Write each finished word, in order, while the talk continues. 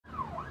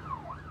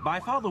By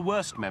far the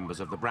worst members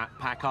of the Brat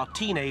Pack are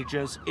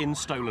teenagers in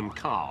stolen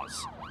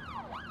cars.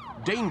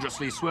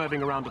 Dangerously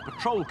swerving around a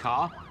patrol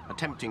car,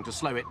 attempting to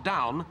slow it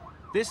down,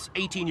 this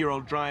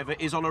 18-year-old driver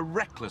is on a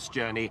reckless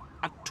journey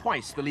at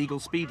twice the legal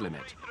speed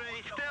limit.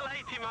 Still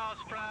 80 miles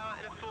per hour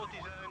in a 40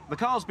 zone. The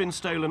car's been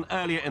stolen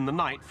earlier in the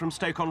night from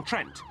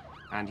Stoke-on-Trent,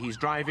 and he's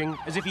driving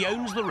as if he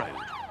owns the road.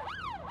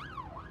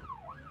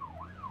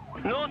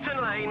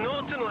 Norton Lane,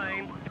 Norton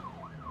Lane.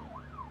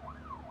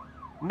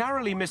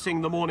 Narrowly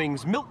missing the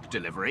morning's milk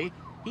delivery,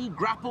 he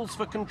grapples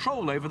for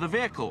control over the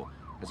vehicle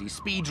as he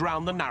speeds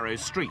round the narrow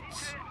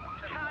streets.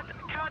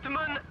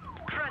 Cadman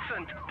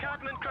Crescent,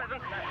 left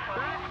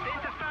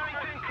into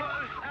Farrington,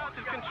 close, out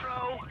of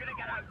control.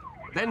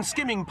 Then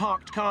skimming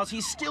parked cars,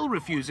 he still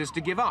refuses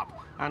to give up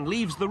and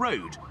leaves the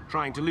road,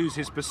 trying to lose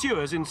his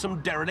pursuers in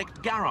some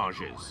derelict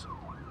garages.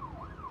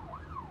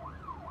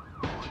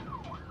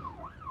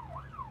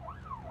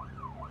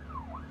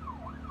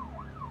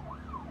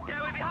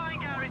 Yeah, we're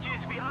behind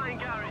garages, behind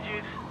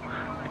garages.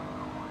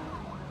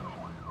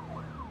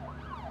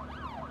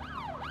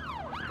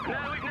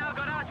 Now we've now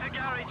got out of the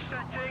garage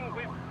setting,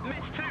 we've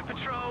missed 2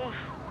 patrols,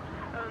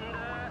 and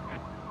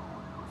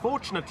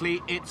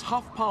Fortunately, it's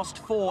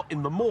 4:30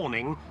 in the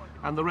morning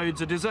and the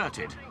roads are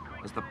deserted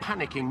as the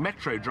panicking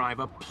metro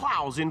driver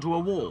ploughs into a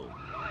wall.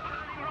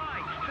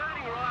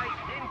 turning right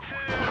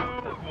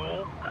into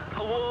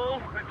a wall.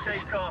 Quick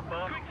save car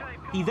park.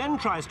 He then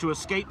tries to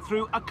escape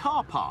through a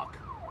car park.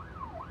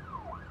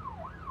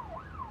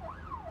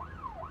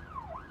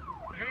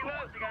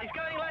 He's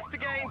going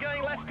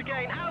left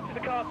again, out of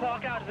the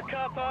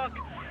car park,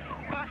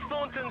 past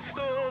Thornton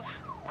stores.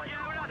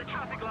 Yeah, we're at the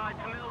traffic lights,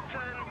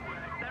 Milton.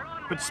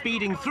 But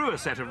speeding through a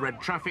set of red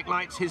traffic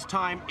lights, his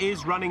time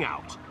is running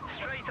out.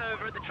 Straight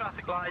over at the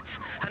traffic lights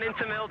and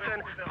into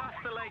Milton, past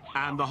the late...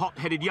 And the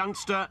hot-headed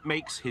youngster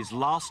makes his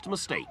last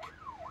mistake.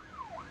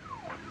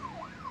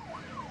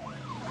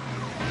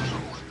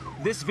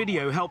 This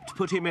video helped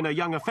put him in a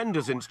young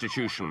offenders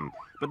institution,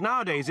 but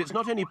nowadays it's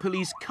not only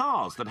police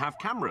cars that have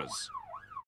cameras.